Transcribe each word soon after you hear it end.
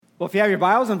Well, if you have your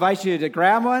Bibles, I invite you to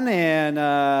grab one and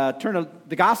turn to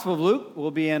the Gospel of Luke. We'll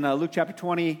be in Luke chapter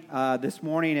 20 this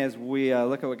morning as we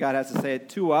look at what God has to say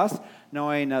to us,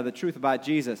 knowing the truth about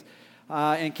Jesus.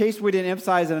 In case we didn't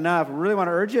emphasize it enough, we really want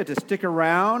to urge you to stick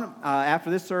around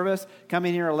after this service. Come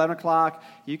in here at 11 o'clock.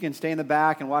 You can stay in the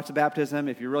back and watch the baptism.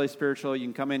 If you're really spiritual, you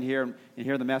can come in here and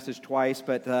hear the message twice.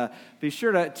 But be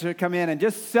sure to come in and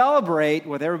just celebrate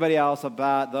with everybody else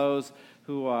about those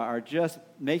who are just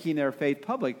making their faith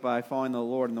public by following the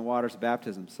Lord in the waters of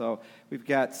baptism. So we've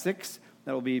got 6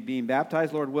 that will be being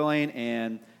baptized, Lord willing,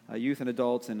 and youth and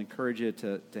adults, and encourage you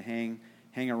to hang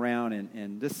around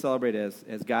and just celebrate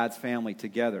as God's family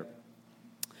together.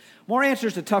 More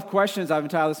answers to tough questions, I've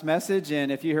entitled this message,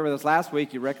 and if you were here with us last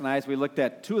week, you recognize we looked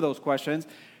at 2 of those questions.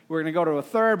 We're going to go to a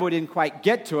third, but we didn't quite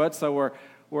get to it, so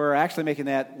we're actually making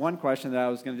that one question that I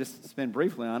was going to just spend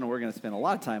briefly on, and we're going to spend a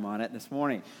lot of time on it this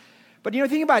morning. But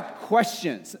think about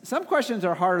questions. Some questions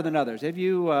are harder than others. Have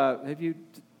you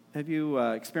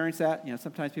experienced that?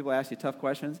 Sometimes people ask you tough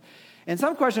questions, and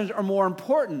some questions are more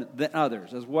important than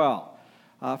others as well.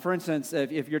 For instance,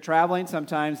 if you're traveling,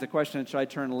 sometimes the question, should I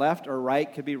turn left or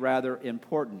right, could be rather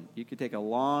important. You could take a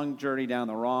long journey down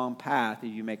the wrong path if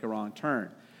you make a wrong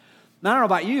turn. Now, I don't know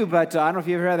about you, but I don't know if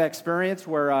you've ever had that experience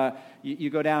where you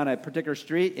go down a particular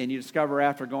street and you discover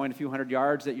after going a few hundred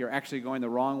yards that you're actually going the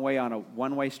wrong way on a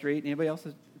one-way street. Anybody else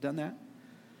has done that?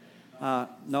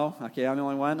 No? Okay, I'm the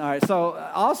only one. All right, so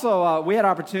also we had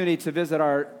opportunity to visit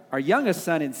our youngest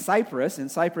son in Cyprus. In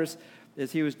Cyprus,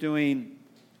 as he was doing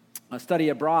a study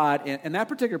abroad, and that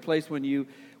particular place, when you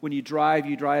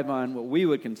drive on what we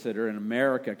would consider in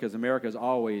America, because America is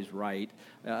always right,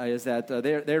 is that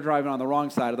they're driving on the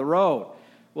wrong side of the road.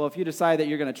 Well, if you decide that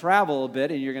you're going to travel a bit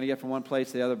and you're going to get from one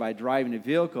place to the other by driving a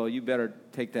vehicle, you better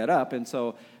take that up. And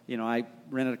so, I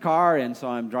rented a car, and so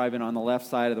I'm driving on the left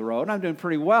side of the road, and I'm doing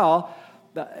pretty well,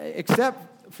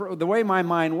 except for the way my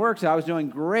mind works. I was doing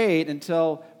great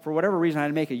until, for whatever reason, I had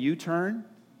to make a U-turn.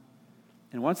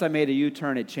 And once I made a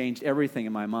U-turn, it changed everything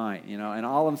in my mind, and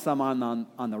all of a sudden I'm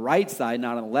on the right side,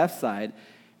 not on the left side.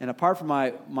 And apart from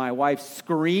my wife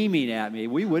screaming at me,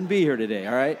 we wouldn't be here today,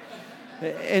 all right?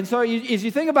 And so as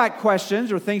you think about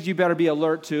questions or things you better be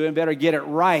alert to and better get it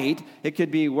right, it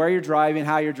could be where you're driving,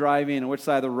 how you're driving, and which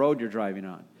side of the road you're driving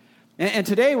on. And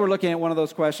today we're looking at one of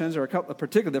those questions, or a couple,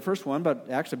 particularly the first one, but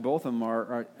actually both of them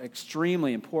are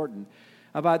extremely important.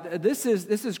 About this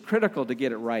is critical to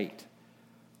get it right.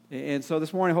 And so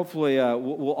this morning, hopefully,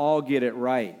 we'll all get it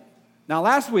right. Now,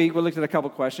 last week, we looked at a couple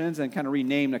questions and kind of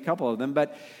renamed a couple of them.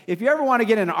 But if you ever want to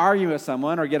get in an argument with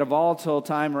someone or get a volatile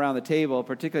time around the table,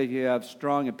 particularly if you have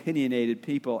strong, opinionated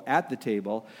people at the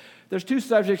table, there's 2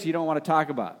 subjects you don't want to talk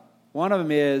about. One of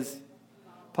them is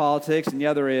politics, and the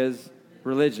other is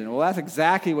religion. Well, that's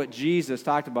exactly what Jesus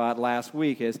talked about last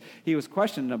week, is he was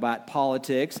questioning about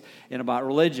politics and about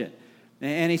religion.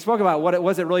 And he spoke about what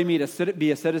does it really mean to be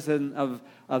a citizen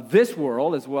of this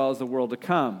world as well as the world to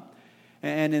come.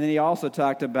 And then he also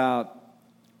talked about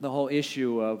the whole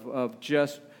issue of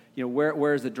just,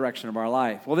 where's the direction of our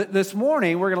life. Well, this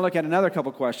morning we're going to look at another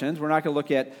couple questions. We're not going to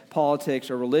look at politics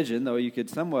or religion, though you could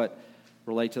somewhat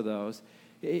relate to those.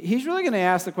 He's really going to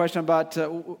ask the question about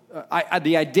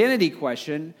the identity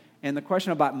question and the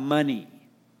question about money.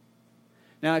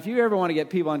 Now, if you ever want to get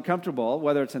people uncomfortable,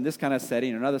 whether it's in this kind of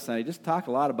setting or another setting, just talk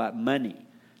a lot about money,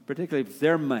 particularly if it's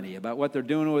their money, about what they're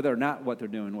doing with it or not what they're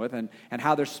doing with, and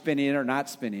how they're spending it or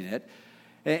not spending it.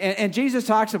 And Jesus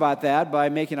talks about that by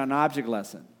making an object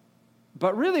lesson.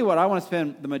 But really what I want to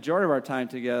spend the majority of our time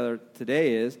together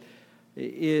today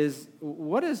is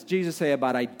what does Jesus say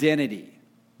about identity?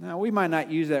 Now, we might not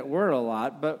use that word a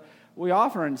lot, but we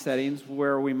often are in settings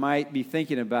where we might be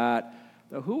thinking about,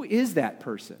 who is that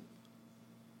person?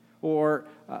 Or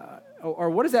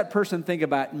what does that person think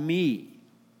about me?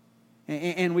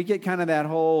 And we get kind of that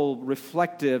whole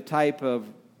reflective type of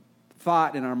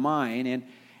thought in our mind. And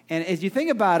as you think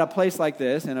about a place like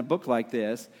this and a book like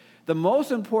this, the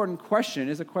most important question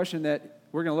is a question that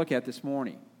we're going to look at this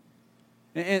morning.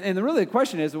 And really the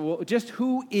question is, well, just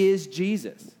who is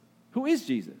Jesus? Who is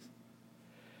Jesus?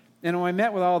 And when I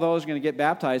met with all those going to get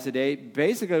baptized today,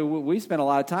 basically we spent a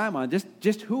lot of time on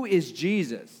just who is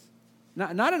Jesus?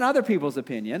 Not in other people's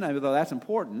opinion, although that's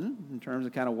important in terms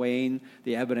of kind of weighing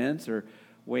the evidence or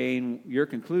weighing your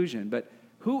conclusion, but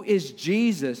who is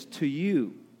Jesus to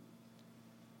you?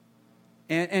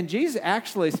 And Jesus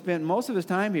actually spent most of his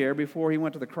time here before he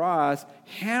went to the cross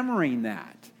hammering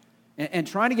that and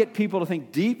trying to get people to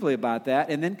think deeply about that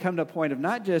and then come to a point of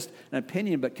not just an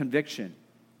opinion but conviction.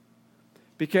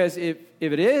 Because if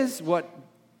it is what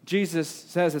Jesus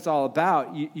says it's all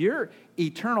about, your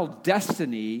eternal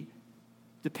destiny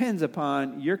depends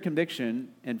upon your conviction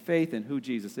and faith in who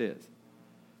Jesus is.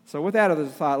 So with that as a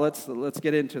thought, let's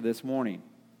get into this morning.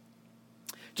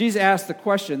 Jesus asked the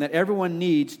question that everyone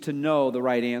needs to know the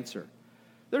right answer.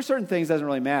 There are certain things that doesn't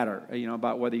really matter,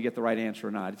 about whether you get the right answer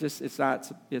or not. It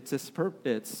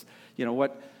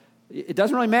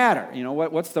doesn't really matter.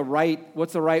 What's the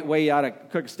right way you ought to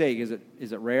cook a steak? Is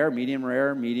it rare, medium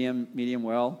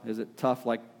well? Is it tough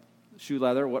like shoe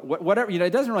leather? Whatever.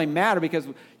 It doesn't really matter because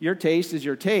your taste is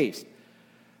your taste.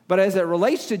 But as it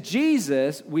relates to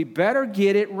Jesus, we better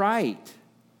get it right.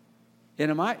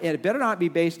 And it better not be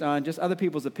based on just other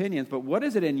people's opinions, but what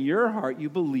is it in your heart you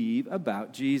believe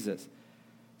about Jesus?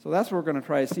 So that's where we're going to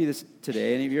try to see this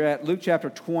today. And if you're at Luke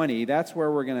chapter 20, that's where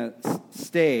we're going to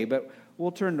stay, but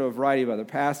we'll turn to a variety of other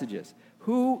passages.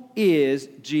 Who is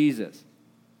Jesus?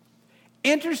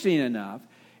 Interesting enough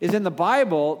is in the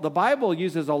Bible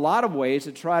uses a lot of ways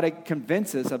to try to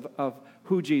convince us of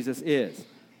who Jesus is.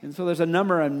 And so there's a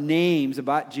number of names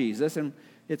about Jesus, and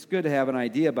it's good to have an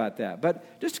idea about that.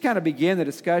 But just to kind of begin the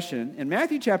discussion, in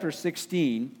Matthew chapter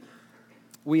 16,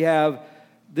 we have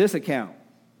this account.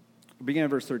 Beginning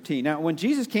of verse 13. Now, when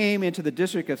Jesus came into the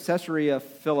district of Caesarea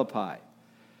Philippi,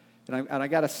 and I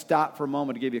got to stop for a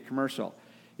moment to give you a commercial,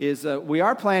 we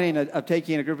are planning of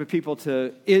taking a group of people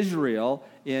to Israel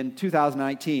in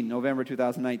 2019, November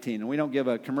 2019, and we don't give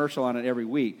a commercial on it every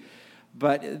week.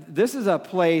 But this is a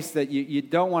place that you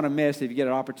don't want to miss if you get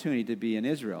an opportunity to be in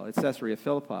Israel. It's Caesarea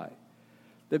Philippi.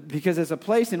 Because it's a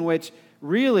place in which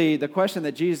really the question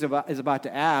that Jesus is about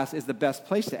to ask is the best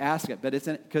place to ask it, but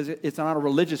because it's on a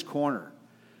religious corner.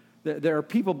 There are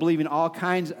people believing all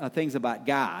kinds of things about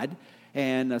God,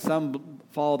 and some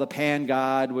follow the Pan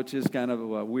God, which is kind of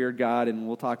a weird God, and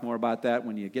we'll talk more about that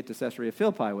when you get to Caesarea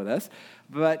Philippi with us.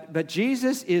 But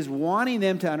Jesus is wanting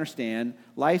them to understand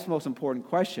life's most important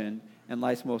question and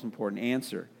life's most important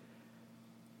answer.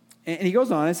 And he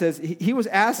goes on and says, he was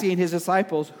asking his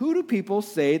disciples, who do people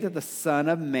say that the Son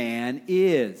of Man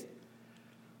is?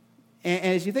 And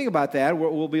as you think about that,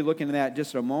 we'll be looking at that in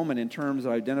just a moment in terms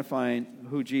of identifying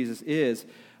who Jesus is.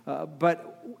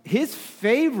 But his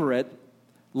favorite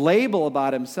label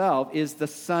about himself is the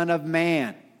Son of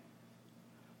Man.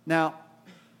 Now,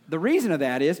 the reason of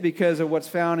that is because of what's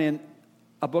found in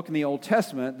a book in the Old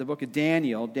Testament, the book of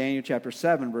Daniel chapter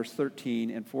 7, verse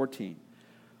 13 and 14.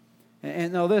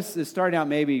 And though this is starting out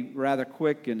maybe rather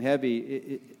quick and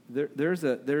heavy, there's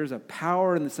a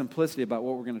power in the simplicity about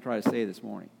what we're going to try to say this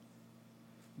morning.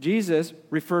 Jesus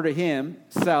referred to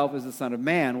himself as the Son of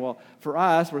Man. Well, for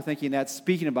us, we're thinking that's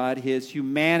speaking about his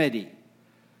humanity.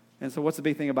 And so what's the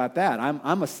big thing about that?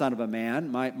 I'm a son of a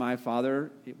man. My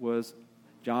father was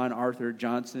John Arthur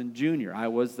Johnson Jr. I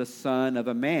was the son of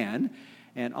a man.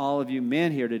 And all of you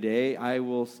men here today, I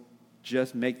will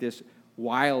just make this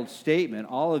wild statement.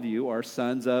 All of you are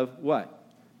sons of what?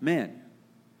 Men.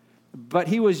 But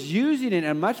he was using it in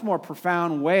a much more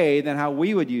profound way than how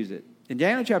we would use it. In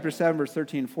Daniel chapter 7, verse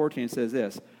 13 and 14, it says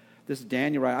this. This is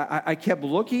Daniel, right? I kept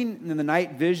looking in the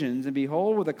night visions, and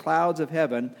behold, with the clouds of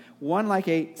heaven, one like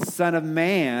a son of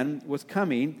man was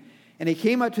coming, and he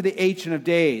came up to the Ancient of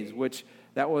Days, which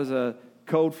that was a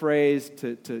code phrase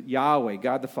to Yahweh,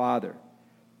 God the Father,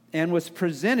 and was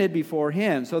presented before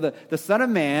him. So the Son of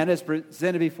Man is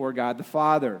presented before God the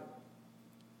Father.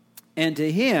 And to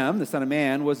him, the Son of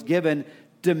Man, was given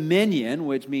dominion,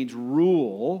 which means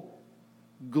rule,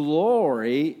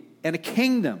 glory, and a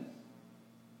kingdom,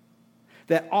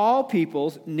 that all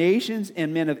peoples, nations,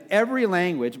 and men of every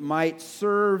language might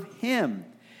serve him.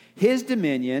 His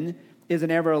dominion is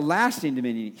an everlasting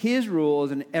dominion. His rule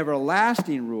is an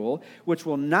everlasting rule, which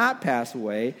will not pass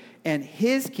away, and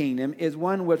his kingdom is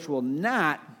one which will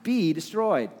not be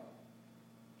destroyed.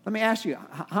 Let me ask you,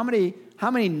 how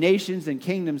many nations and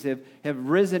kingdoms have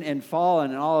risen and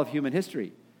fallen in all of human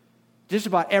history? Just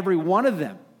about every one of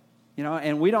them.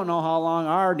 And we don't know how long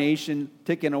our nation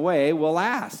ticking away will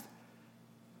last.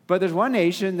 But there's one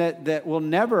nation that will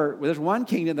never, there's one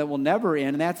kingdom that will never end,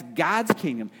 and that's God's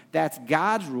kingdom. That's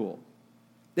God's rule.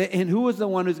 And who is the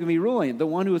one who's going to be ruling? The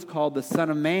one who is called the Son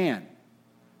of Man,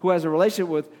 who has a relationship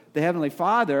with the Heavenly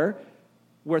Father,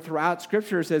 where throughout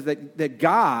Scripture it says that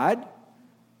God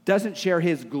doesn't share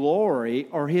his glory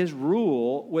or his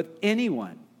rule with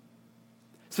anyone.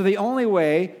 So the only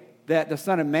way that the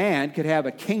Son of Man could have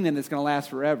a kingdom that's going to last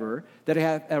forever, that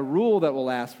have a rule that will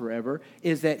last forever,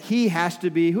 is that he has to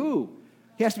be who?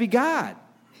 He has to be God.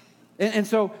 And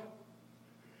so,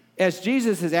 as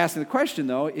Jesus is asking the question,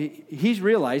 though, he's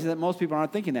realizing that most people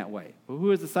aren't thinking that way. Well,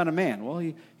 who is the Son of Man? Well,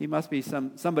 he must be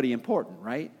somebody important,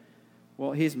 right?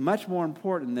 Well, he's much more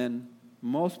important than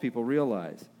most people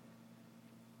realize.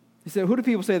 He said, who do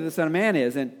people say that the Son of Man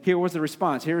is? And here was the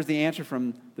response. Here was the answer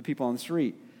from the people on the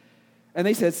street. And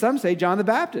they said, some say John the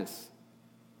Baptist.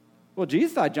 Well,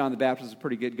 Jesus thought John the Baptist was a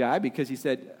pretty good guy because he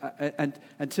said,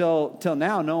 until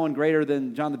now, no one greater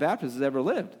than John the Baptist has ever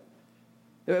lived.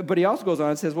 But he also goes on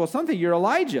and says, well, some think you're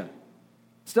Elijah.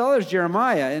 Still others,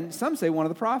 Jeremiah, and some say one of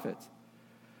the prophets.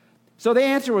 So they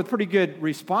answer with pretty good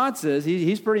responses.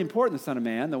 He's pretty important, the Son of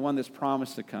Man, the one that's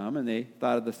promised to come, and they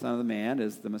thought of the Son of the Man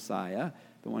as the Messiah,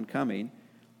 the one coming.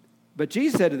 But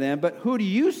Jesus said to them, but who do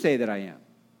you say that I am?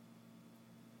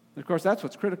 And of course, that's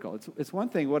what's critical. It's one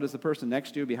thing, what does the person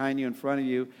next to you, behind you, in front of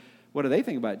you, what do they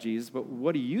think about Jesus? But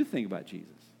what do you think about Jesus?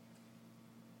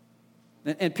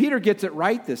 And Peter gets it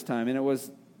right this time, and it was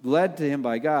led to him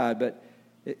by God. But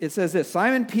it says this,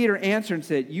 Simon Peter answered and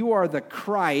said, you are the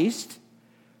Christ.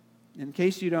 In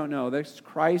case you don't know, this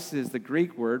Christ is the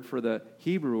Greek word for the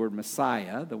Hebrew word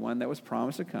Messiah, the one that was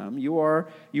promised to come. You are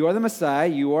the Messiah,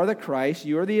 you are the Christ,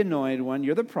 you are the anointed one,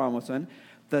 you're the promised one,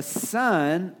 the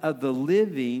Son of the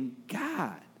living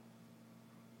God.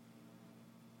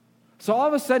 So all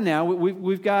of a sudden now,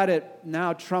 we've got it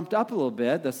now trumped up a little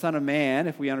bit, the Son of Man,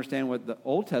 if we understand what the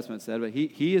Old Testament said, but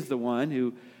he is the one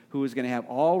who is going to have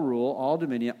all rule, all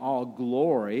dominion, all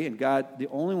glory, and God, the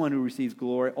only one who receives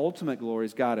glory, ultimate glory,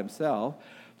 is God himself.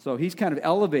 So he's kind of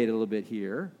elevated a little bit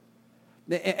here.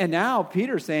 And now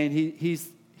Peter's saying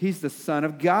he's the Son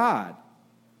of God.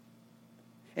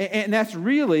 And that's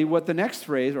really what the next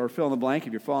phrase, or fill in the blank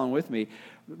if you're following with me,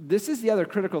 this is the other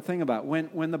critical thing about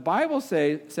when the Bible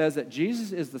says that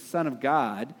Jesus is the Son of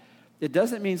God, it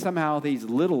doesn't mean somehow he's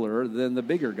littler than the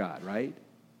bigger God, right?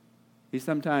 He's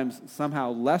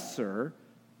somehow lesser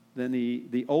than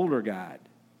the older God.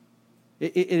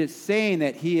 It is saying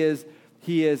that he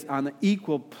is on the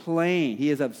equal plane. He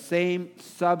is of same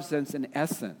substance and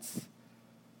essence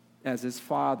as his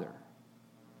Father.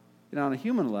 And on a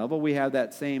human level, we have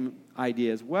that same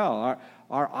idea as well.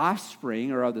 Our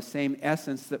offspring are of the same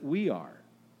essence that we are.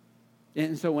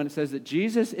 And so when it says that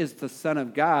Jesus is the Son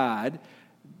of God,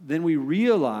 then we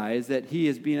realize that he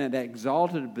is being in that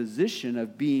exalted position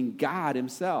of being God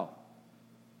himself.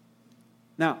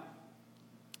 Now,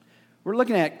 we're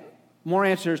looking at more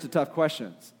answers to tough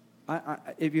questions.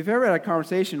 If you've ever had a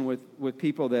conversation with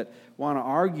people that want to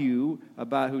argue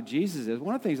about who Jesus is,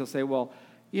 one of the things they'll say, well,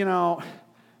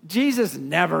 Jesus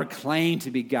never claimed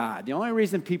to be God. The only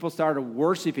reason people started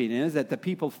worshiping him is that the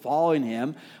people following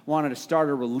him wanted to start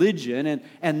a religion,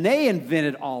 and they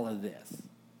invented all of this.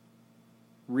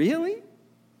 Really?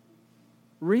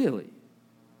 Really?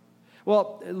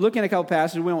 Well, looking at a couple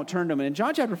passages, we won't turn to them. In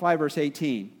John chapter 5, verse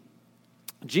 18,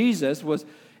 Jesus was,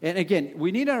 and again,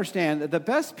 we need to understand that the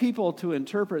best people to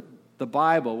interpret the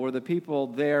Bible were the people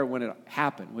there when it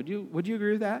happened. Would you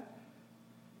agree with that?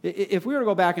 If we were to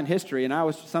go back in history and I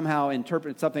was somehow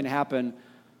interpreting something that happened,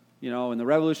 in the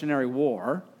Revolutionary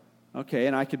War, okay,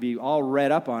 and I could be all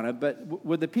read up on it, but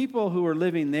would the people who were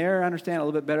living there understand it a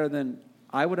little bit better than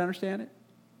I would understand it?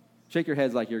 Shake your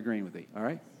heads like you're agreeing with me, all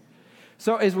right?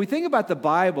 So as we think about the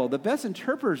Bible, the best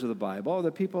interpreters of the Bible are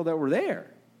the people that were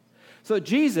there. So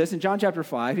Jesus, in John chapter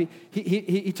 5,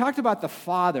 he talked about the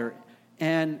Father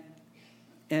and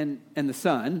the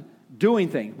Son doing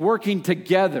things, working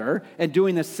together and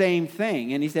doing the same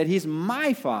thing. And he said, he's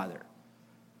my Father.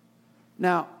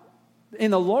 Now,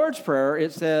 in the Lord's Prayer,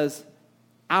 it says,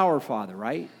 our Father,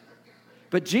 right?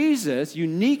 But Jesus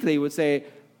uniquely would say,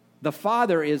 the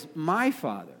Father is my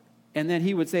Father. And then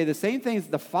he would say the same things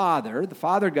the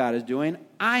Father God is doing,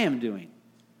 I am doing.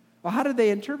 Well, how did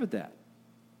they interpret that?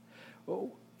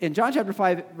 In John chapter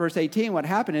 5, verse 18, what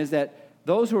happened is that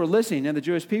those who were listening, and the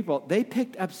Jewish people, they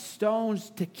picked up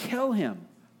stones to kill him.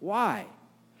 Why?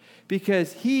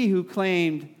 Because he who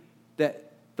claimed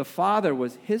that the Father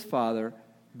was his Father,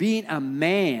 being a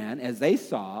man, as they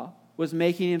saw, was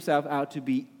making himself out to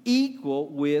be equal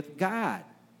with God.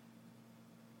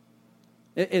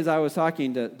 As I was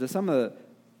talking to some of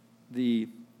the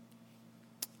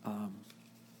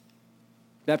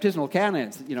baptismal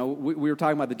candidates, we were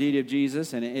talking about the deity of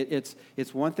Jesus, and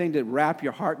it's one thing to wrap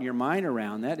your heart and your mind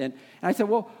around that. And I said,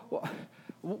 well,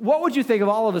 what would you think if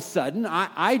all of a sudden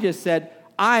I just said,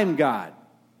 I'm God?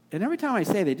 And every time I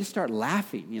say, they just start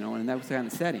laughing, in those kind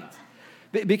of settings.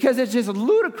 Because it's just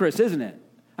ludicrous, isn't it?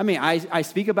 I mean, I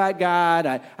speak about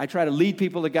God, I try to lead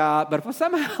people to God, but if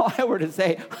somehow I were to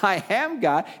say, I am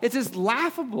God, it's just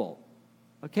laughable,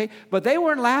 okay? But they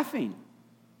weren't laughing.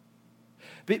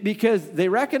 Because they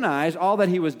recognized all that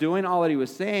he was doing, all that he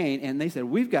was saying, and they said,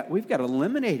 we've got to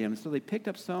eliminate him. So they picked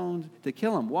up stones to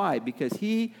kill him. Why? Because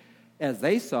he, as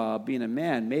they saw, being a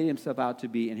man, made himself out to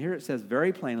be, and here it says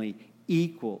very plainly,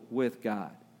 equal with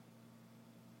God.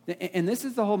 And this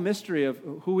is the whole mystery of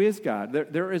who is God.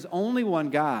 There is only one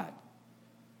God.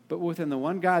 But within the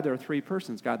one God, there are three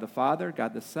persons: God the Father,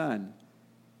 God the Son,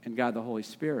 and God the Holy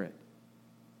Spirit.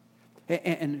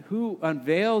 And who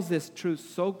unveils this truth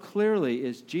so clearly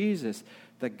is Jesus,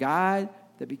 the God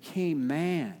that became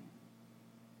man.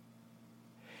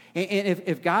 And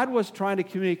if God was trying to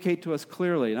communicate to us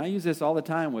clearly, and I use this all the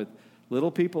time with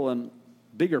little people and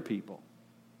bigger people,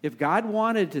 if God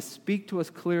wanted to speak to us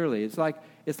clearly, it's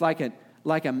like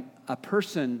a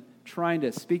person trying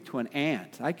to speak to an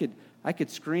ant. I could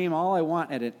scream all I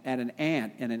want at an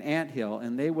ant in an anthill,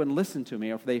 and they wouldn't listen to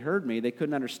me. Or if they heard me, they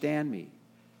couldn't understand me.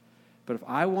 But if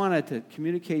I wanted to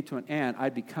communicate to an ant,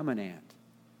 I'd become an ant.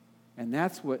 And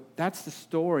that's the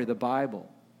story of the Bible,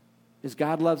 is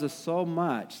God loves us so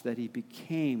much that he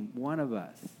became one of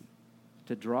us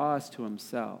to draw us to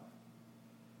himself.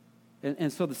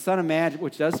 And so the Son of Man,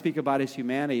 which does speak about his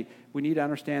humanity, we need to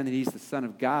understand that he's the Son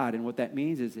of God. And what that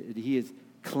means is that he is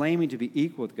claiming to be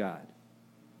equal with God.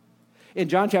 In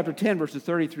John chapter 10, verses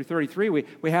 30 through 33,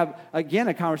 we have, again,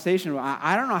 a conversation.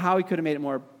 I don't know how he could have made it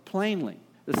more plainly,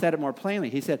 said it more plainly.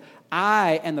 He said,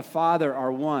 I and the Father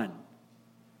are one.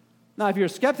 Now, if you're a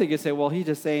skeptic, you say, well, he's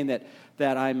just saying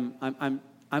that I'm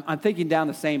thinking down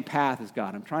the same path as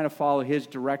God. I'm trying to follow his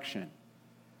direction.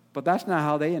 But that's not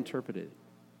how they interpreted it.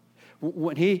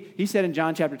 When he said in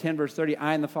John chapter 10, verse 30,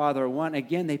 I and the Father are one,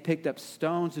 again, they picked up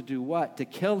stones to do what? To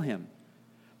kill him.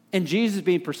 And Jesus,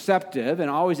 being perceptive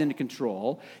and always into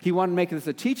control, he wanted to make this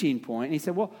a teaching point. And he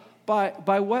said, well,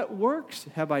 by what works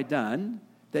have I done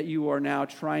that you are now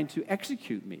trying to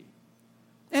execute me?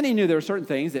 And he knew there were certain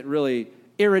things that really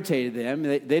irritated them.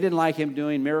 They didn't like him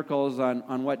doing miracles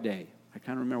on what day? I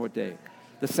can't remember what day.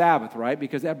 The Sabbath, right?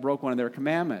 Because that broke one of their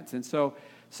commandments. And so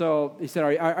he said,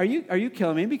 are you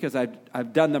killing me because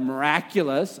I've done the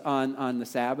miraculous on the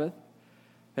Sabbath?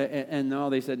 And no,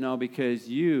 they said, no, because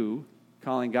you,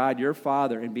 calling God your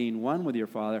Father and being one with your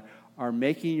Father, are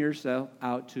making yourself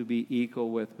out to be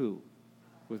equal with who?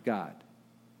 With God.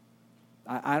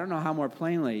 I don't know how more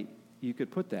plainly you could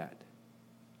put that.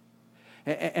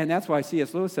 And that's why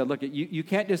C.S. Lewis said, look, you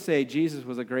can't just say Jesus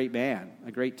was a great man,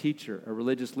 a great teacher, a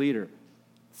religious leader,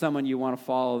 someone you want to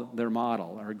follow their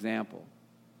model or example.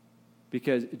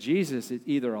 Because Jesus is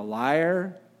either a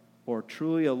liar or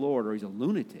truly a Lord, or he's a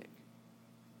lunatic.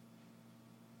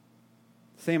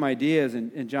 Same idea as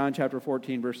in John chapter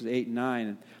 14, verses 8 and 9.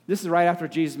 And this is right after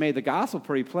Jesus made the gospel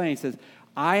pretty plain. He says,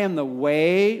 I am the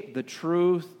way, the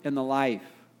truth, and the life.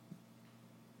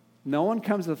 No one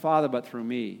comes to the Father but through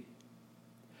me.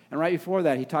 And right before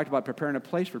that, he talked about preparing a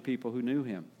place for people who knew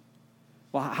him.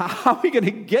 Well, how are we going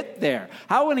to get there?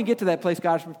 How are we going to get to that place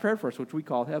God has prepared for us, which we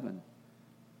call heaven?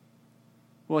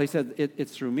 Well, he said,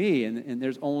 it's through me, and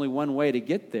there's only one way to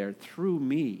get there, through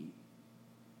me.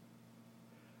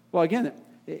 Well, again,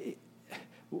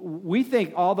 we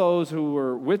think all those who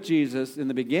were with Jesus in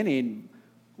the beginning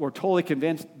were totally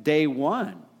convinced day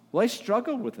one. Well, they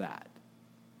struggled with that.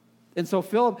 And so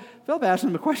Philip asked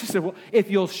him a question. He said, well,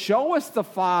 if you'll show us the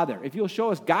Father, if you'll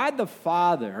show us God the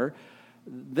Father,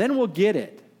 then we'll get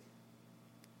it.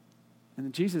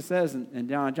 And Jesus says in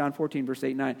John 14, verse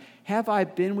 8 and 9, have I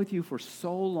been with you for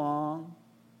so long,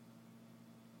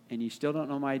 and you still don't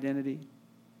know my identity?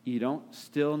 You don't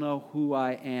still know who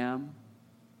I am?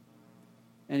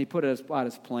 And he put it about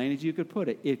as plain as you could put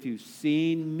it. If you've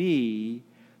seen me,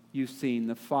 you've seen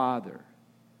the Father.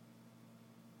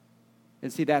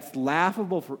 And see, that's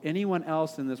laughable for anyone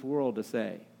else in this world to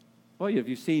say. Well, if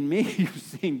you've seen me, you've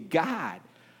seen God.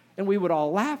 And we would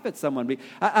all laugh at someone.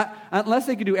 Unless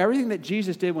they could do everything that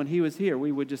Jesus did when he was here,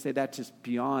 we would just say that's just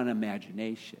beyond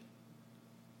imagination.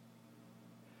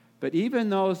 But even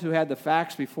those who had the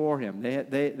facts before him,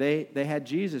 they had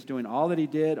Jesus doing all that he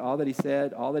did, all that he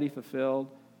said, all that he fulfilled,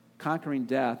 conquering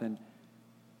death. And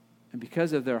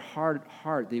because of their hard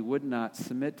heart, they would not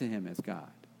submit to him as God.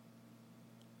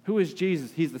 Who is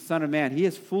Jesus? He's the Son of Man. He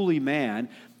is fully man.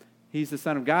 He's the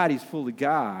Son of God. He's fully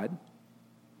God.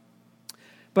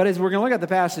 But as we're going to look at the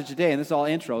passage today, and this is all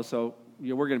intro, so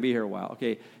we're going to be here a while.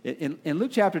 Okay, in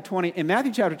Luke chapter 20, in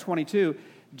Matthew chapter 22,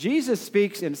 Jesus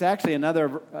speaks, and it's actually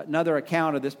another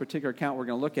account of this particular account we're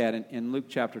going to look at in Luke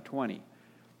chapter 20.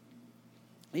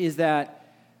 Is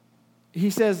that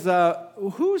he says,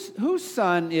 whose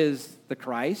son is the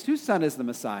Christ? Whose son is the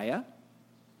Messiah?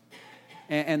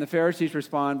 And the Pharisees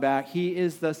respond back, he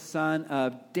is the son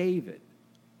of David.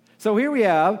 So here we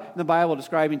have the Bible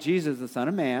describing Jesus as the Son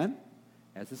of Man,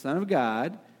 as the Son of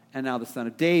God, and now the Son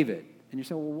of David. And you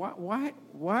say, well, why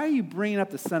are you bringing up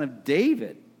the Son of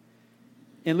David?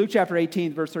 In Luke chapter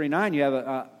 18, verse 39, you have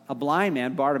a blind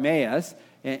man, Bartimaeus,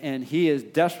 and he is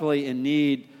desperately in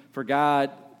need for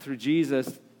God through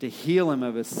Jesus to heal him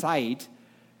of his sight.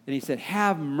 And he said,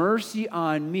 "Have mercy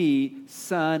on me,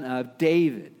 son of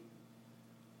David."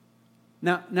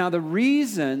 Now, the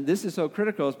reason this is so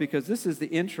critical is because this is the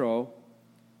intro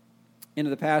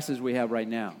into the passage we have right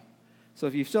now. So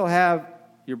if you still have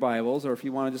your Bibles, or if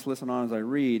you want to just listen on as I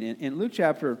read, in Luke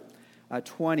chapter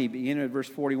 20, beginning at verse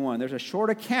 41, there's a short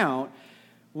account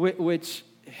which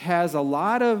has a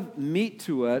lot of meat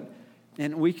to it,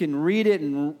 and we can read it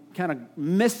and kind of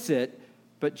miss it,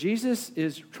 but Jesus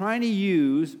is trying to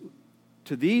use,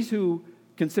 to these who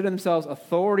consider themselves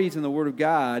authorities in the Word of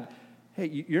God, hey,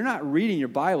 you're not reading your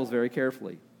Bibles very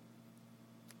carefully.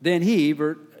 Then he,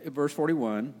 verse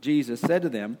 41, Jesus said to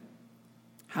them,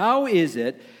 "How is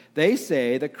it they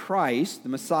say the Christ, the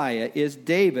Messiah, is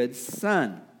David's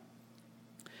son?"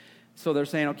 So they're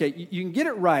saying, okay, you can get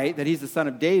it right that he's the son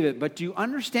of David, but do you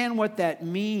understand what that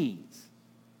means?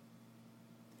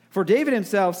 For David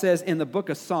himself says in the book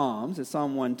of Psalms, it's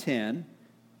Psalm 110,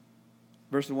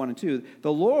 verses 1 and 2,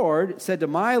 "The Lord said to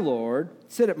my Lord,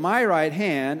 sit at my right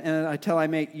hand until I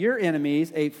make your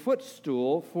enemies a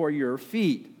footstool for your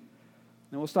feet."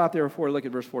 And we'll stop there before we look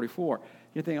at verse 44.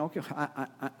 You're thinking, okay,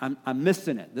 I'm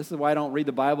missing it. This is why I don't read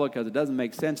the Bible, because it doesn't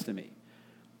make sense to me.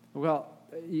 Well,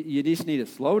 you just need to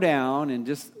slow down and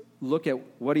just look at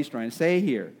what he's trying to say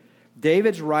here.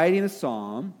 David's writing a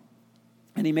psalm,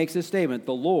 and he makes this statement,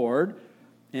 "The Lord,"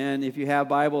 and if you have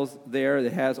Bibles there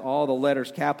that has all the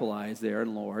letters capitalized there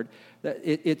in Lord,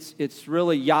 it's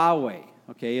really Yahweh,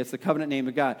 okay? It's the covenant name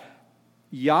of God.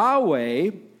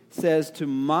 Yahweh says to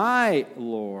my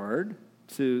Lord,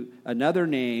 to another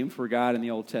name for God in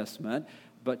the Old Testament,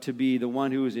 but to be the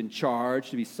one who is in charge,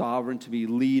 to be sovereign, to be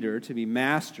leader, to be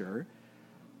master,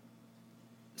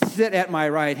 "Sit at my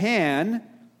right hand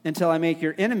until I make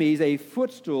your enemies a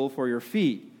footstool for your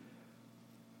feet."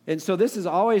 And so this is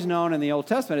always known in the Old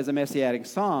Testament as a messianic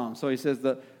psalm. So he says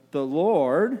the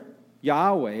Lord,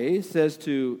 Yahweh, says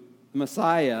to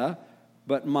Messiah,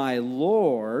 "But my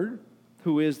Lord,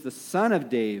 who is the son of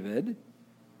David,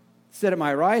 sit at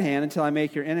my right hand until I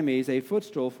make your enemies a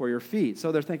footstool for your feet."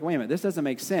 So they're thinking, wait a minute, this doesn't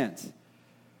make sense.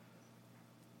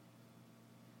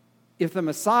 If the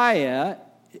Messiah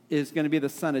is going to be the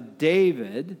son of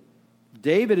David,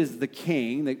 David is the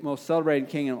king, the most celebrated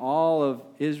king in all of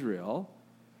Israel,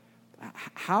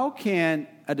 how can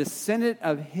a descendant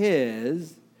of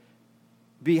his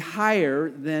be higher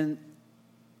than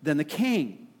the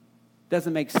king?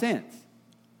 Doesn't make sense.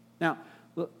 Now,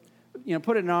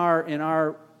 put it in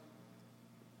our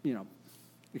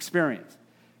experience.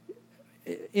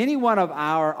 Any one of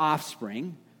our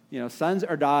offspring, sons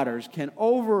or daughters, can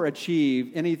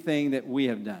overachieve anything that we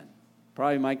have done.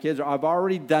 Probably my kids I've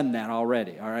already done that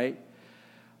already, all right?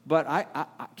 But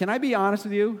can I be honest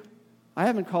with you? I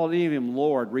haven't called any of them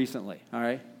Lord recently, all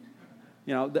right?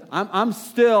 I'm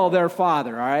still their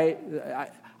father, all right?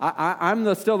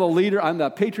 I'm still the leader. I'm the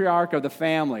patriarch of the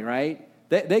family, right?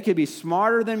 They could be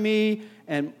smarter than me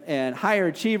and higher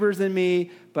achievers than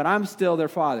me, but I'm still their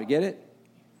father. Get it?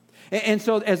 And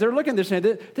so as they're looking, they're saying,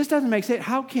 this doesn't make sense.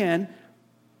 How can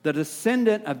the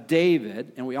descendant of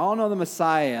David, and we all know the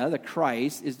Messiah, the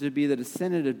Christ, is to be the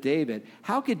descendant of David.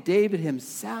 How could David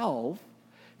himself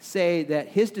say that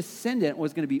his descendant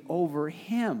was going to be over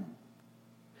him?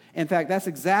 In fact, that's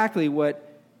exactly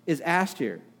what is asked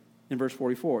here in verse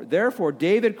 44. "Therefore,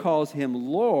 David calls him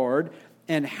Lord,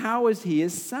 and how is he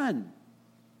his son?"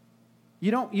 You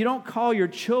don't call your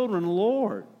children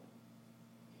Lord.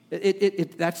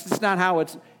 That's just not how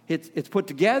it's put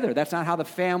together. That's not how the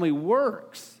family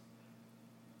works.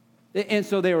 And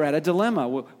so they were at a dilemma.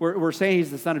 We're saying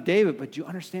he's the son of David, but do you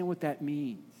understand what that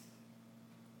means?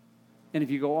 And if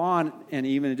you go on, and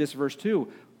even in just verse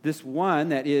 2, this one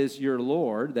that is your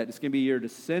Lord, that is going to be your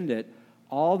descendant,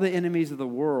 all the enemies of the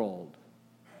world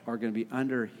are going to be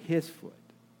under his foot.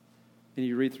 And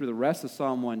you read through the rest of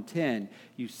Psalm 110,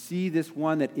 you see this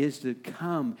one that is to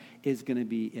come is going to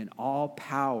be in all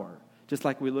power. Just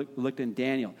like we looked in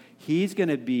Daniel. He's going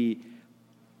to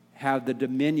have the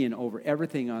dominion over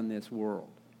everything on this world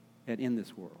and in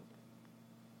this world.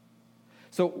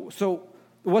 So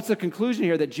what's the conclusion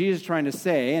here that Jesus is trying to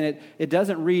say? And it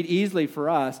doesn't read easily for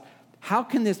us. How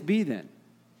can this be then?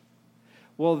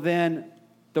 Well, then,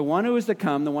 the one who is to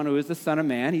come, the one who is the Son of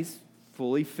Man, he's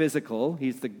fully physical. He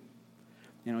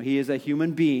is a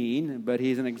human being, but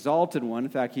he's an exalted one. In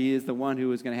fact, he is the one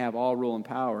who is going to have all rule and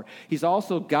power. He's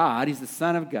also God. He's the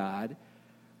Son of God.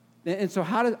 And so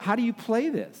how do you play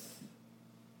this?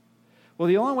 Well,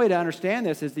 the only way to understand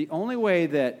this is the only way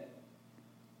that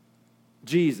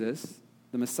Jesus,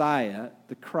 the Messiah,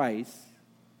 the Christ,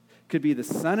 could be the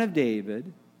Son of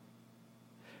David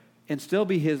and still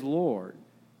be his Lord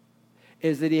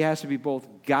is that he has to be both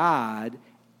God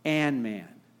and man.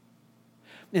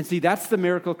 And see, that's the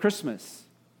miracle of Christmas.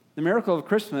 The miracle of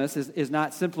Christmas is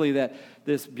not simply that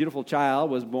this beautiful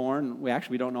child was born.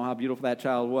 We don't know how beautiful that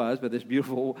child was, but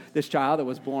this child that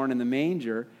was born in the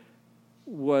manger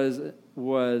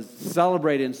was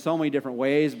celebrated in so many different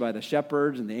ways by the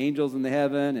shepherds and the angels in the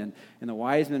heaven and the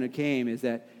wise men who came. Is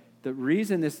that the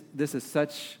reason this is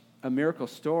such a miracle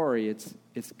story?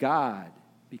 It's God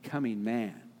becoming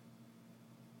man.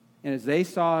 And as they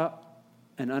saw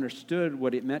and understood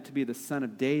what it meant to be the Son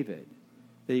of David,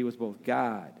 that he was both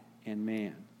God and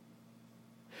man.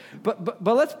 But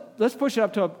let's push it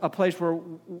up to a place where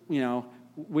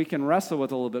we can wrestle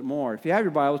with a little bit more. If you have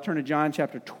your Bibles, turn to John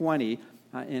chapter 20.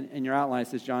 In your outline it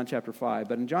says John chapter 5.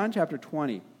 But in John chapter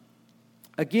 20,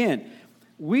 again,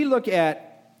 we look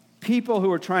at people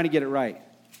who are trying to get it right.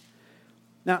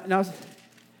 Now,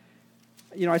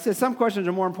 I said some questions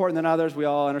are more important than others. We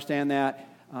all understand that.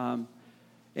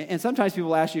 And sometimes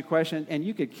people ask you a question, and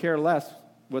you could care less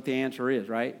what the answer is,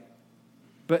 right?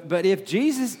 But if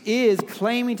Jesus is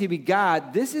claiming to be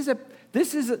God, this is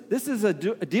a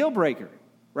deal breaker,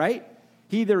 right?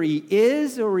 Either he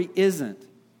is or he isn't.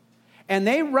 And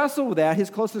they wrestled with that, his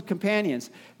closest companions.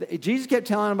 Jesus kept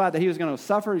telling them about that he was going to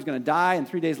suffer, he was going to die, and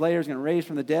 3 days later he was going to raise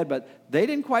from the dead, but they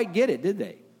didn't quite get it, did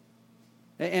they?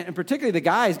 And particularly the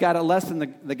guys got it less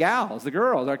than the gals, the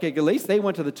girls. Okay, at least they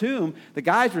went to the tomb. The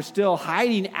guys were still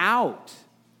hiding out.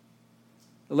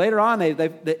 Later on,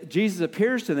 Jesus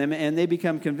appears to them, and they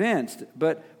become convinced.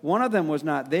 But one of them was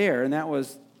not there, and that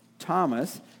was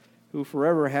Thomas, who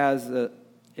forever has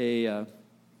a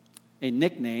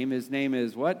nickname. His name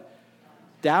is what?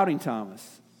 Doubting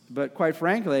Thomas. But quite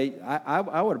frankly,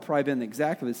 I would have probably been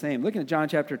exactly the same. Looking at John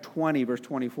chapter 20, verse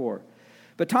 24.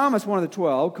 But Thomas, one of the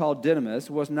 12, called Didymus,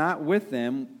 was not with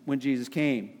them when Jesus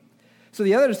came. So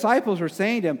the other disciples were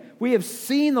saying to him, "We have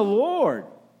seen the Lord."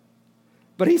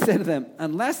 But he said to them,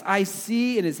 "Unless I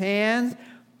see in his hands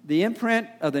the imprint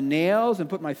of the nails, and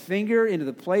put my finger into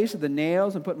the place of the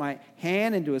nails, and put my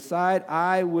hand into his side,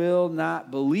 I will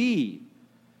not believe."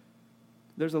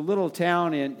 There's a little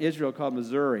town in Israel called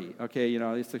Missouri. Okay,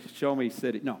 it's a show-me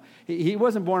city. No, he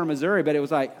wasn't born in Missouri, but it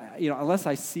was like, unless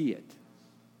I see it.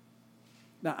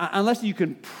 Now, unless you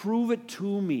can prove it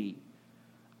to me,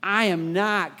 I am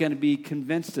not going to be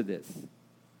convinced of this.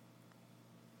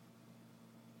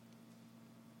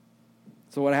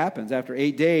 So what happens? After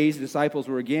 8 days, the disciples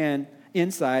were again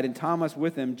inside, and Thomas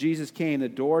with them. Jesus came, the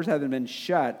doors having been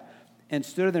shut, and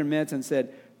stood in their midst and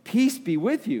said, "Peace be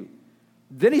with you."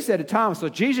 Then he said to Thomas, so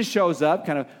Jesus shows up,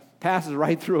 kind of passes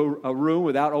right through a room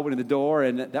without opening the door,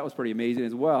 and that was pretty amazing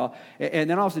as well. And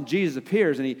then all of a sudden Jesus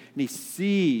appears, and he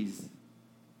sees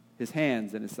his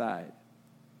hands and his side.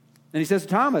 And he says to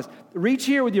Thomas, "Reach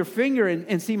here with your finger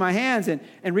and see my hands, and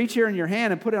reach here in your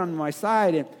hand and put it on my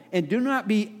side, and do not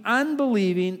be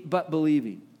unbelieving, but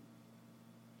believing."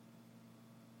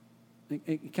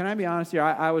 Can I be honest here?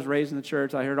 I was raised in the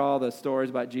church. I heard all the stories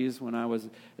about Jesus when I was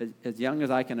as young as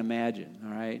I can imagine,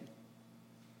 all right?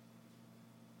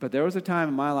 But there was a time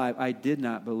in my life I did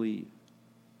not believe.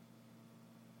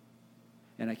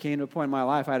 And I came to a point in my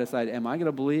life I decided, am I going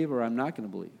to believe or I'm not going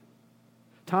to believe?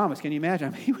 Thomas, can you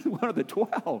imagine? He was one of the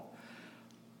 12.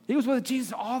 He was with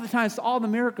Jesus all the time, saw all the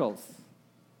miracles.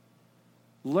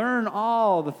 Learn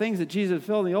all the things that Jesus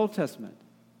fulfilled in the Old Testament.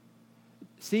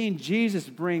 Seeing Jesus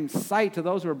bring sight to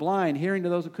those who are blind, hearing to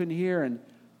those who couldn't hear, and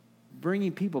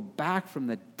bringing people back from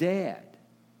the dead.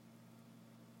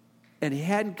 And he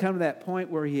hadn't come to that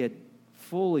point where he had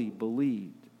fully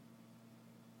believed.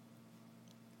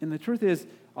 And the truth is,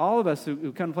 all of us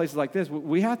who come to places like this,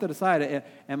 we have to decide,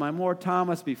 am I more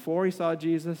Thomas before he saw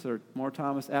Jesus or more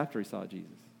Thomas after he saw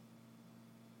Jesus?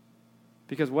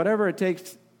 Because whatever it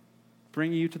takes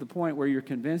bringing you to the point where you're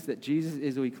convinced that Jesus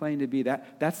is who he claimed to be,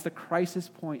 that's the crisis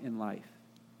point in life.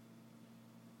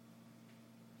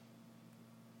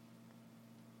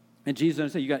 And Jesus is going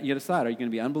to say, you got to decide, are you going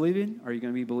to be unbelieving or are you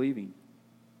going to be believing?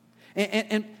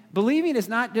 And believing is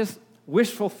not just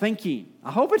wishful thinking.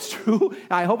 I hope it's true.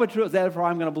 I hope it's true. Therefore,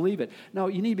 I'm going to believe it. No,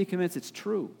 you need to be convinced it's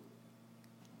true.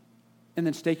 And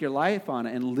then stake your life on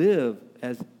it and live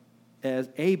as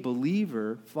a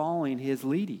believer following his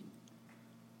leading.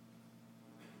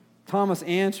 Thomas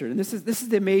answered, and this is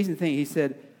the amazing thing. He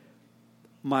said,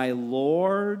 "My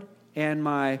Lord and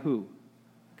my" who?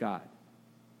 God.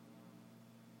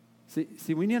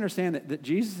 See, we need to understand that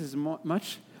Jesus is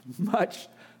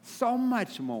so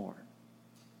much more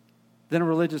than a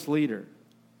religious leader,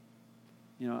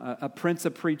 a prince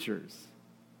of preachers,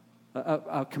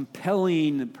 a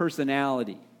compelling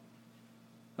personality,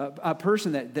 a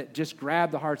person that just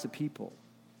grabbed the hearts of people.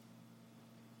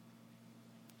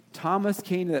 Thomas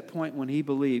came to that point when he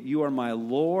believed, you are my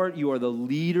Lord, you are the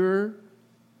leader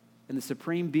and the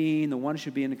supreme being, the one who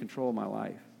should be in control of my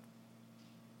life.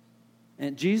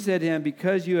 And Jesus said to him,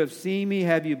 because you have seen me,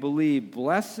 have you believed?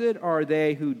 Blessed are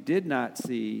they who did not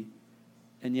see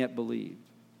and yet believed.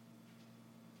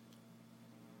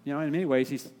 You know, in many ways,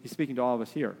 he's speaking to all of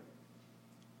us here.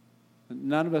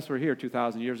 None of us were here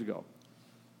 2,000 years ago.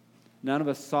 None of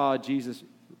us saw Jesus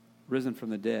risen from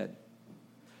the dead.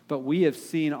 But we have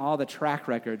seen all the track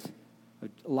records of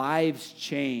lives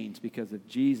changed because of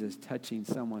Jesus touching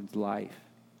someone's life.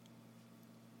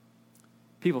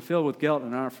 People filled with guilt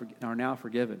and are now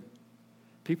forgiven.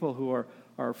 People who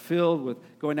are filled with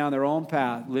going down their own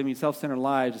path, living self-centered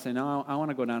lives, and saying, no, I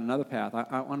want to go down another path.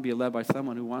 I want to be led by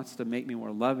someone who wants to make me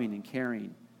more loving and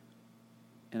caring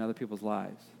in other people's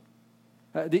lives.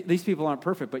 These people aren't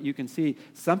perfect, but you can see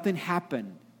something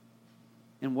happened.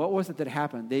 And what was it that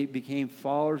happened? They became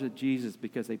followers of Jesus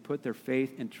because they put their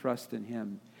faith and trust in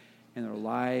him, and their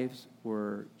lives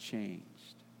were changed.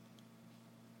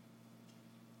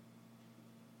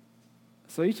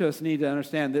 So each of us need to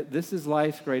understand that this is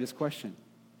life's greatest question.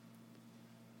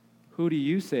 Who do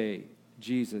you say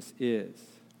Jesus is?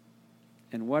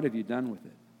 And what have you done with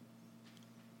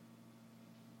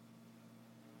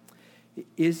it?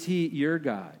 Is he your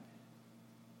God?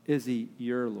 Is he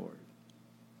your Lord?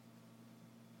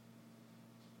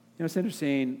 You know, it's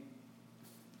interesting,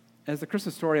 as the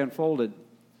Christmas story unfolded,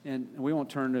 and we won't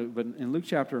turn to it, but in Luke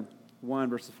chapter 1,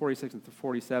 verses 46 and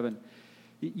 47,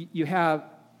 you have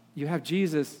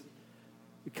Jesus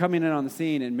coming in on the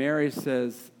scene, and Mary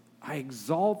says, I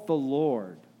exalt the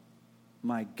Lord,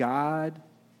 my God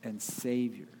and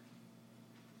Savior.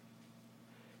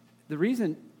 The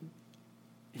reason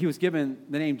he was given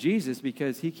the name Jesus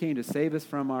because he came to save us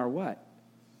from our what?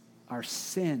 Our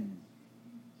sin.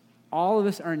 All of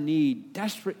us are in need,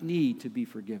 desperate need to be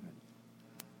forgiven.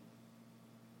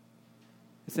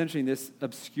 Essentially, this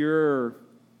obscure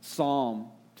psalm,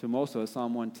 to most of us,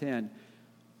 Psalm 110,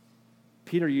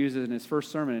 Peter uses in his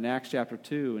first sermon in Acts chapter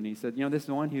 2, and he said, you know, this is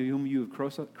the one whom you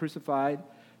have crucified,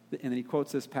 and then he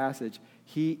quotes this passage.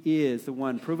 He is the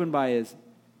one proven by his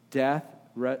death,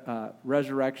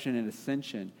 resurrection, and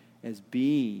ascension as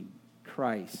being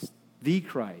Christ, the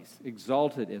Christ,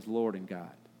 exalted as Lord and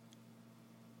God.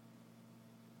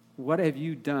 What have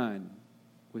you done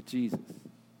with Jesus?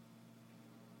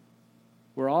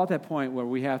 We're all at that point where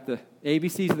we have to,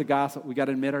 ABCs of the gospel, we got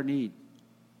to admit our need.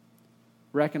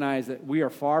 Recognize that we are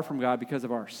far from God because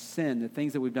of our sin, the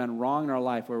things that we've done wrong in our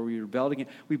life, where we rebelled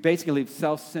against. We basically live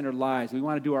self-centered lives. We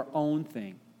want to do our own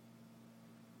thing.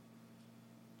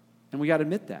 And we got to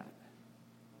admit that.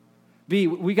 B,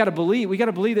 we got to believe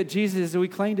that Jesus is who we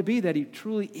claim to be, that he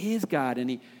truly is God, and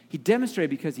he demonstrated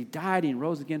because he died and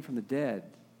rose again from the dead.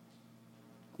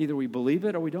 Either we believe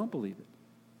it or we don't believe it.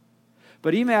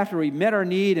 But even after we met our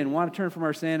need and want to turn from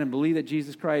our sin and believe that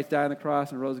Jesus Christ died on the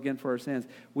cross and rose again for our sins,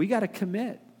 we got to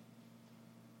commit.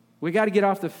 We got to get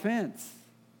off the fence.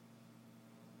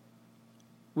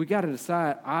 We got to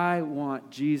decide, I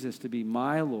want Jesus to be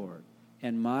my Lord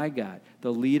and my God,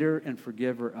 the leader and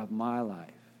forgiver of my life.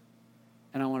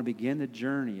 And I want to begin the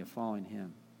journey of following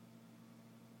him.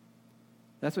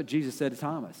 That's what Jesus said to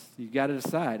Thomas. You've got to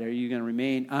decide, are you going to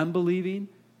remain unbelieving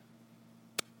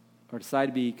or decide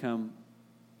to become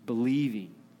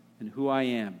believing in who I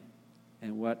am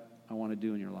and what I want to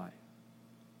do in your life?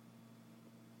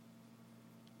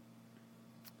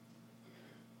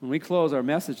 When we close our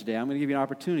message today, I'm going to give you an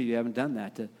opportunity, if you haven't done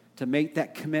that, to make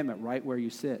that commitment right where you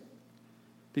sit.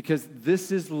 Because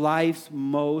this is life's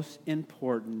most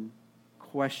important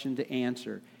question to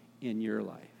answer in your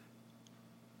life.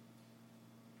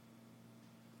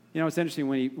 You know, it's interesting,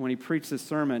 when he preached this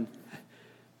sermon,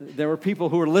 there were people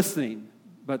who were listening,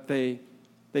 but they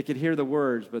could hear the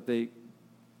words, but they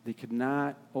could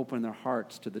not open their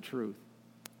hearts to the truth.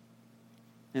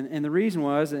 And the reason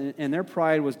was, and their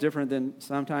pride was different than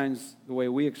sometimes the way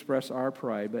we express our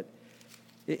pride, but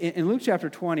in Luke chapter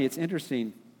 20, it's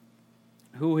interesting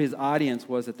who his audience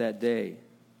was at that day.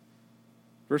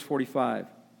 Verse 45.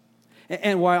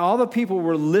 And while all the people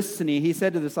were listening, he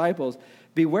said to the disciples,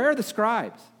 beware of the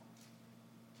scribes.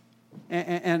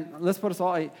 And let's put us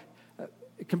all,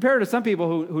 compared to some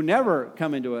people who never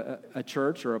come into a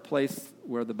church or a place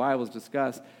where the Bible is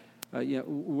discussed,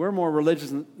 we're more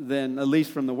religious than, at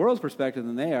least from the world's perspective,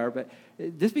 than they are. But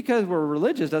just because we're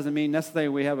religious doesn't mean necessarily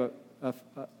we have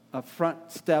a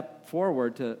front step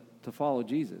forward to follow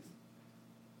Jesus.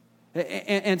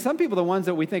 And some people, the ones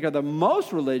that we think are the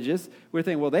most religious, we're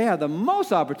thinking, well, they have the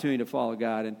most opportunity to follow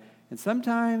God. And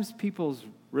sometimes people's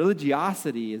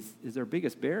religiosity is their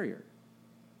biggest barrier.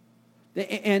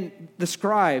 And the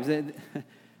scribes,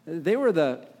 they were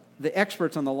the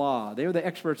experts on the law. They were the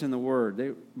experts in the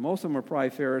word. Most of them were probably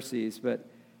Pharisees, but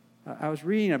I was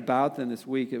reading about them this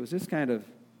week. It was just kind of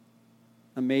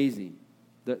amazing,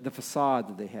 the facade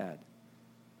that they had.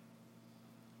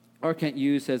 R. Kent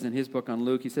Hughes says in his book on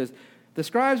Luke, he says, the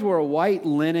scribes wore a white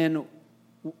linen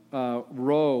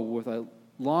robe with a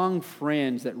long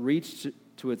fringe that reached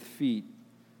to its feet.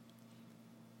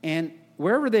 And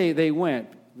wherever they went,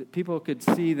 people could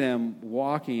see them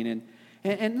walking.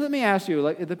 And let me ask you,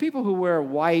 like the people who wear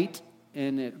white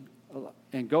and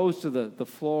goes to the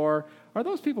floor, are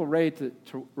those people ready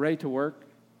to work?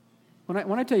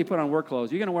 When I tell you put on work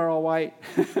clothes, you're going to wear all white?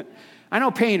 I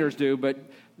know painters do, but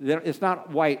it's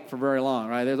not white for very long,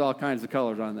 right? There's all kinds of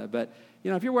colors on that. But,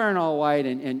 if you're wearing all white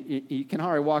and you can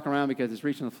hardly walk around because it's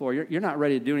reaching the floor, you're not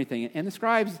ready to do anything. And the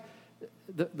scribes,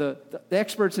 the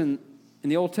experts in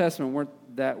the Old Testament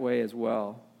weren't that way as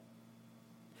well.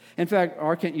 In fact,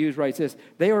 R. Kent Hughes writes this,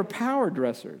 they were power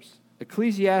dressers,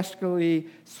 ecclesiastically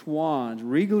swans,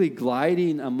 regally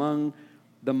gliding among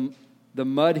the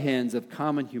mud hens of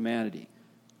common humanity.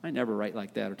 I never write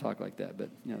like that or talk like that, but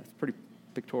it's pretty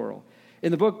pictorial. In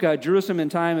the book Jerusalem in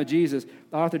Time of Jesus,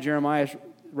 the author Jeremiah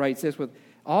writes this, with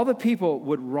all the people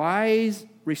would rise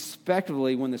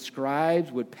respectively when the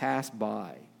scribes would pass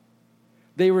by.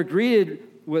 They were greeted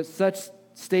with such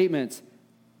statements,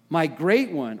 my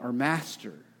great one, or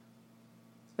master.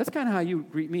 That's kind of how you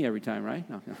greet me every time, right?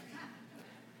 No.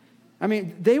 I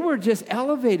mean, they were just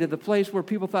elevated to the place where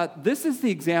people thought, this is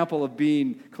the example of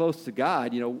being close to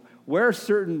God. Wear a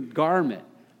certain garment.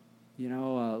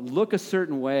 Look a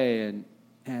certain way,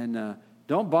 and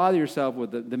don't bother yourself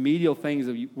with the medial things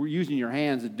of using your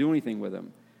hands to do anything with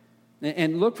them.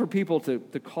 And look for people to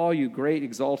call you great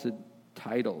exalted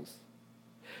titles.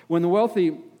 When the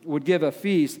wealthy would give a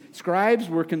feast, scribes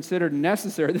were considered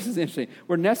necessary, this is interesting,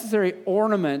 were necessary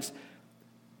ornaments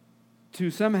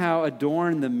to somehow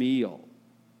adorn the meal.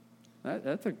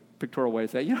 That's a pictorial way to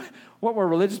say it. What were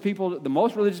religious people, the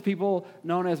most religious people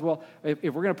known as, well, if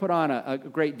we're going to put on a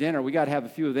great dinner, we got to have a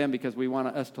few of them because we want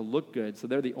us to look good. So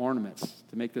they're the ornaments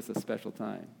to make this a special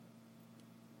time.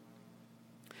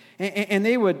 And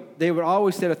they would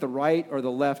always sit at the right or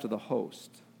the left of the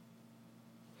host.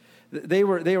 They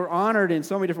were honored in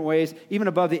so many different ways, even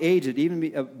above the aged,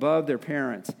 even above their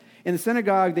parents. In the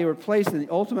synagogue, they were placed in the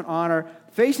ultimate honor,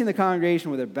 facing the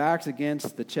congregation with their backs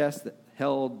against the chest that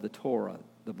held the Torah,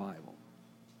 the Bible.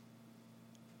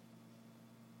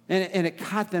 And it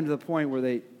caught them to the point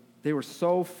where they were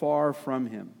so far from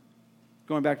him.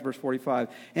 Going back to verse 45.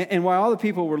 And while all the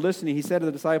people were listening, he said to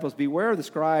the disciples, beware of the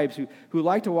scribes who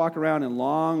like to walk around in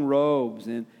long robes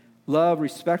and love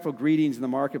respectful greetings in the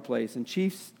marketplace and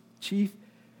chief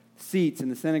seats in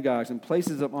the synagogues and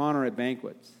places of honor at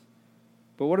banquets.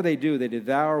 But what do? They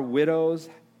devour widows'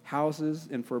 houses,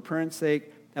 and for appearance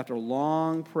sake, after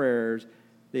long prayers,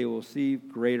 they will receive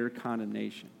greater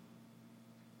condemnation.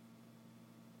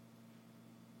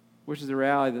 Which is the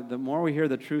reality that the more we hear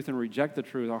the truth and reject the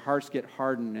truth, our hearts get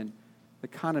hardened and the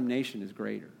condemnation is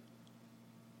greater.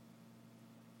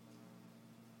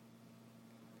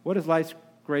 What is life's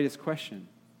greatest question?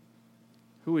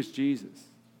 Who is Jesus?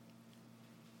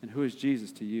 And who is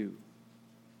Jesus to you?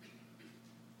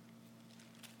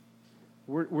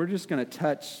 We're just going to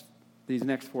touch these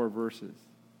next 4 verses.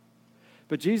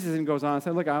 But Jesus then goes on and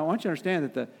says, look, I want you to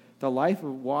understand that the life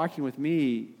of walking with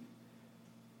me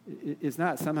is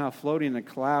not somehow floating in a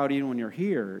cloud even when you're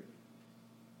here.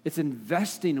 It's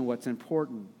investing in what's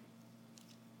important.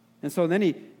 And so then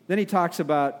he talks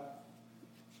about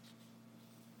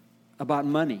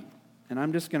money. And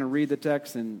I'm just going to read the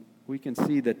text and we can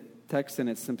see the text in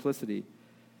its simplicity.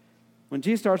 When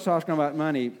Jesus starts talking about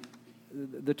money,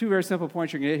 the 2 very simple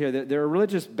points you're going to get here, there are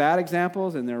religious bad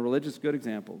examples and there are religious good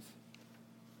examples.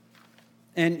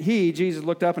 And Jesus,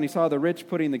 looked up and he saw the rich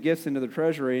putting the gifts into the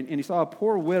treasury, and he saw a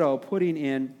poor widow putting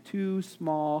in 2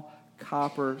 small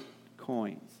copper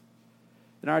coins.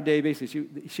 In our day,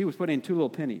 basically, she was putting in 2 little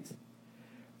pennies.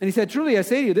 And he said, truly I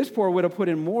say to you, this poor widow put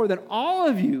in more than all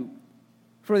of you,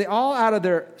 for they all out of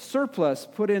their surplus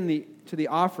put in to the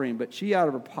offering, but she out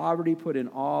of her poverty put in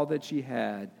all that she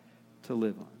had to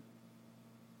live on.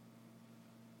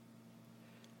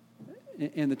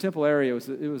 In the temple area,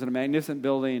 it was a magnificent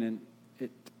building, and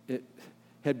it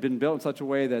had been built in such a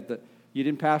way that you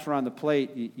didn't pass around the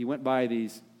plate. You went by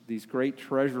these great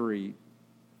treasury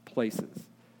places.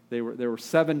 There were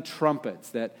 7 trumpets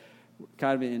that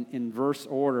kind of in verse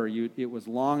order. It was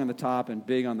long on the top and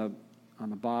big on the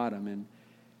bottom,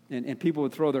 and people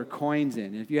would throw their coins in.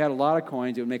 And if you had a lot of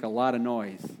coins, it would make a lot of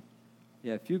noise.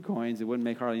 You had a few coins, it wouldn't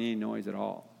make hardly any noise at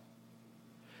all.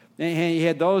 And he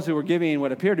had those who were giving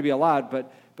what appeared to be a lot,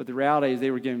 but the reality is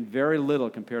they were giving very little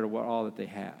compared to all that they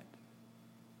had.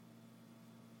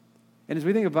 And as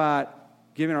we think about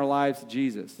giving our lives to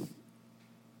Jesus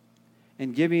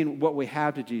and giving what we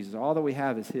have to Jesus, all that we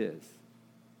have is his,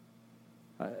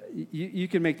 you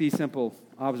can make these simple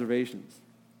observations.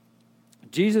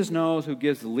 Jesus knows who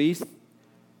gives the least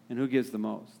and who gives the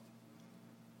most.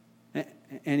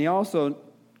 And he also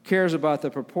cares about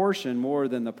the proportion more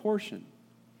than the portion.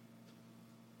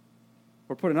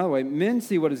 Or put another way, men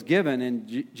see what is given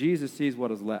and Jesus sees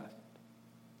what is left.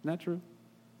 Isn't that true?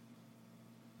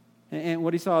 And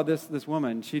what he saw this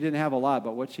woman, she didn't have a lot,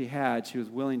 but what she had, she was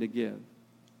willing to give.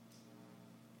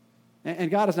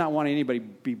 And God is not wanting anybody to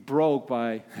be broke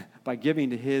by giving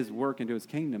to his work and to his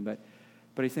kingdom, but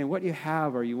he's saying, what you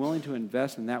have, are you willing to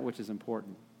invest in that which is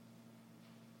important?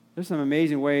 There's some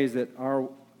amazing ways that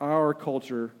our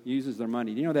culture uses their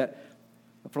money. Do you know that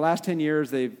for the last 10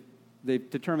 years, they've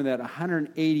determined that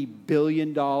 $180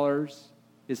 billion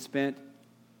is spent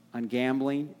on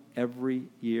gambling every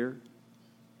year?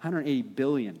 $180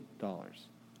 billion.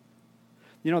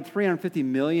 You know, $350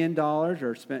 million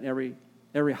are spent every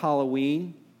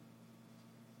Halloween.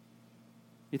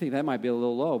 You think that might be a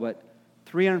little low, but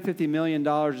 $350 million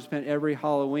is spent every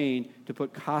Halloween to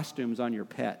put costumes on your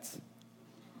pets.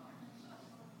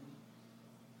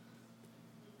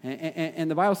 And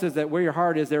the Bible says that where your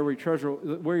heart is, there will your treasure.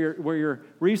 Where your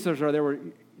resources are,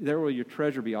 there will your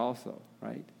treasure be also.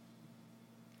 Right?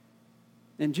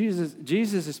 And Jesus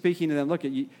is speaking to them. Look,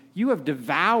 you have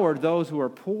devoured those who are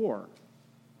poor.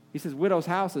 He says widows'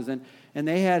 houses, and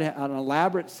they had an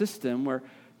elaborate system where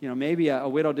maybe a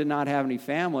widow did not have any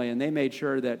family, and they made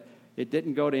sure that it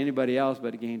didn't go to anybody else,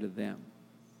 but it came to them.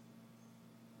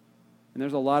 And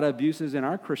there's a lot of abuses in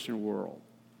our Christian world,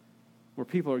 where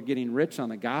people are getting rich on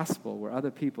the gospel, where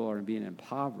other people are being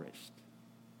impoverished.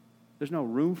 There's no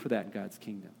room for that in God's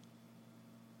kingdom.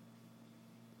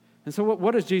 And so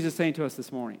what is Jesus saying to us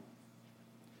this morning?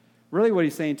 Really what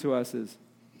he's saying to us is,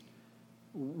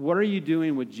 what are you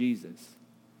doing with Jesus?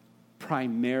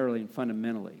 Primarily and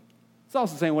fundamentally. It's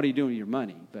also saying, what are you doing with your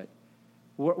money? But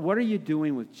what are you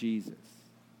doing with Jesus?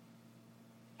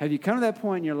 Have you come to that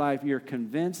point in your life, you're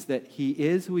convinced that he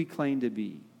is who he claimed to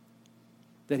be,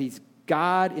 that he's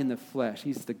God in the flesh.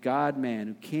 He's the God-man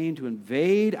who came to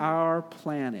invade our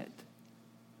planet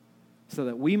so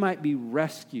that we might be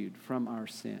rescued from our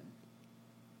sin.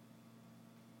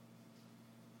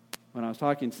 When I was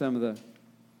talking to some of the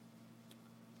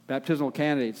baptismal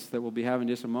candidates that we'll be having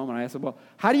in just a moment, I asked them, well,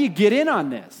 how do you get in on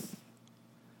this?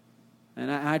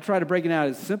 And I try to break it out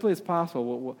as simply as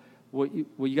possible. Well,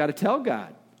 you got to tell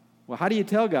God. Well, how do you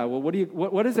tell God? Well,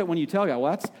 what is it when you tell God?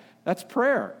 Well, that's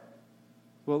prayer.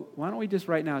 Well, why don't we just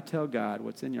right now tell God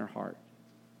what's in your heart?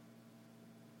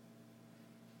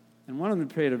 And one of them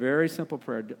prayed a very simple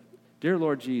prayer. Dear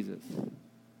Lord Jesus,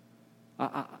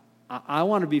 I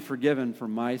want to be forgiven for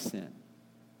my sin.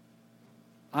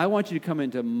 I want you to come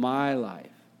into my life.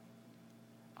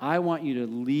 I want you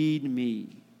to lead me.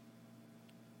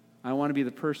 I want to be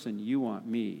the person you want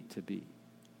me to be.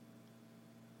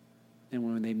 And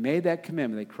when they made that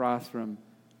commitment, they crossed from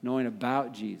knowing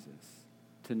about Jesus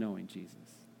to knowing Jesus.